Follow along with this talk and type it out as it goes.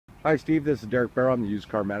Hi Steve, this is Derek Barrow. I'm the used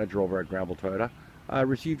car manager over at Rav4 Toyota. I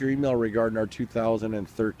received your email regarding our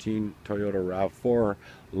 2013 Toyota Rav4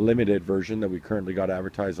 limited version that we currently got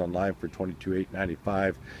advertised online for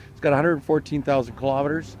 $22,895. It's got 114,000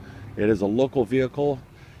 kilometers. It is a local vehicle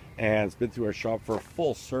and it's been through our shop for a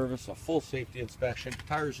full service, a full safety inspection.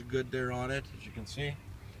 Tires are good there on it, as you can see.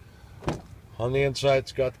 On the inside,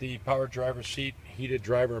 it's got the power driver seat, heated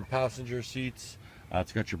driver and passenger seats.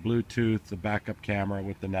 It's got your Bluetooth, the backup camera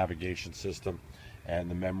with the navigation system, and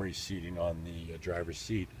the memory seating on the driver's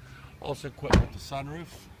seat. Also equipped with the sunroof.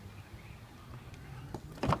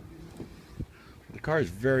 The car is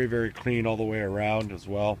very, very clean all the way around as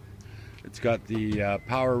well. It's got the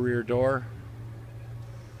power rear door.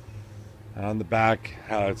 On the back,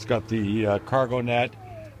 it's got the cargo net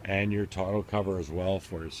and your tonneau cover as well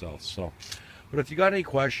for yourself. But if you got any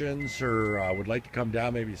questions or would like to come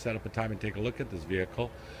down, maybe set up a time and take a look at this vehicle,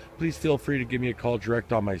 please feel free to give me a call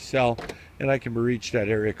direct on my cell, and I can be reached at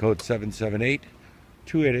area code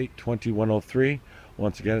 778-288-2103.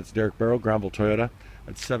 Once again, it's Derek Barrow, Rav4 Toyota,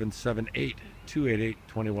 at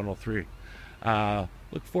 778-288-2103.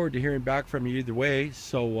 Look forward to hearing back from you either way,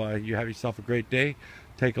 so you have yourself a great day.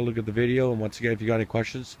 Take a look at the video, and once again, if you got any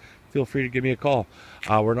questions, feel free to give me a call.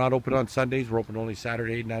 We're not open on Sundays. We're open only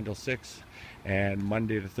Saturday 9 till 6, and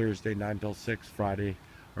Monday to Thursday 9 till 6, Friday,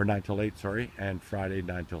 or 9 till 8, sorry, and Friday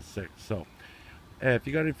 9 till 6. So if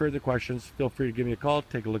you got any further questions, feel free to give me a call.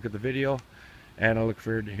 Take a look at the video, and I look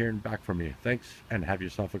forward to hearing back from you. Thanks, and have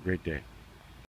yourself a great day.